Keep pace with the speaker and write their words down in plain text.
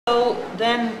So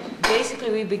then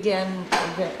basically we began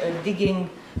digging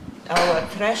our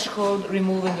threshold,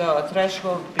 removing our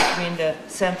threshold between the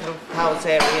central house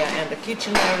area and the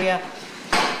kitchen area,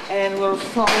 and we'll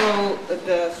follow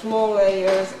the floor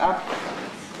layers up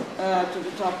to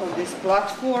the top of this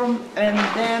platform, and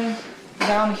then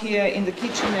down here in the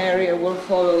kitchen area we'll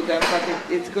follow them, but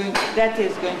that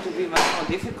is going to be much more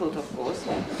difficult, of course.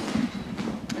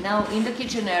 Now in the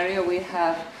kitchen area we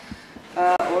have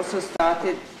also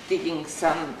started digging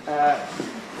some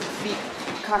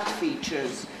cut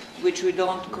features which we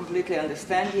don't completely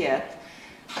understand yet.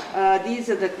 These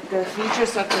are the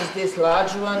features such as this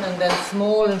large one, and then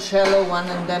small and shallow one,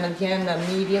 and then again a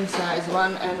medium-sized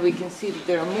one, and we can see that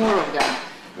there are more of them.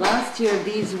 Last year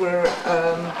these were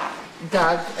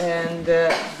dug, and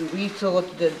we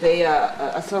thought that they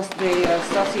are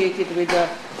associated with the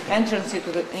entrance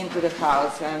into the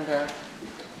house and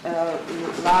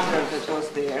ladder that was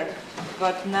there.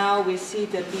 But now we see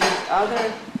that these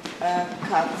other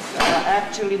cuts are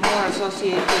actually more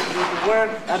associated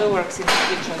with other works in the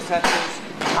kitchen, such as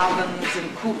ovens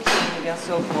and cooking and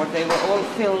so forth. They were all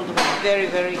filled with very,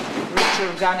 very rich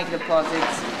organic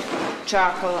deposits,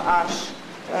 charcoal, ash,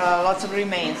 lots of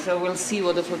remains. So we'll see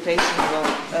what the flotation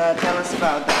will tell us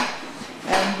about that.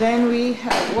 And then we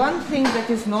have one thing that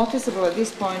is noticeable at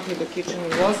this point in the kitchen,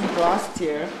 it wasn't last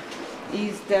year,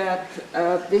 is that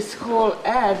this whole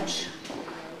edge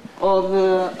of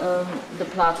the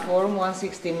platform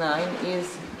 169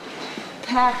 is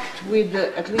packed with,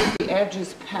 at least the edge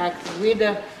is packed with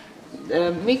a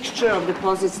mixture of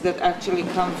deposits that actually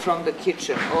come from the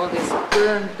kitchen, all these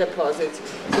burned deposits.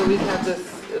 So we have this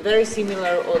very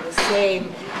similar or the same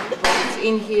deposits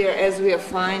in here as we are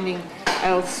finding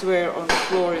elsewhere on the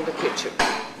floor in the kitchen.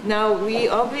 Now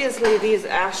obviously these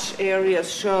ash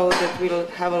areas show that we'll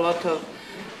have a lot of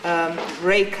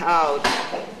rake out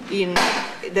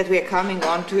that we are coming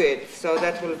onto it, so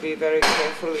that will be very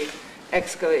carefully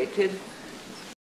excavated.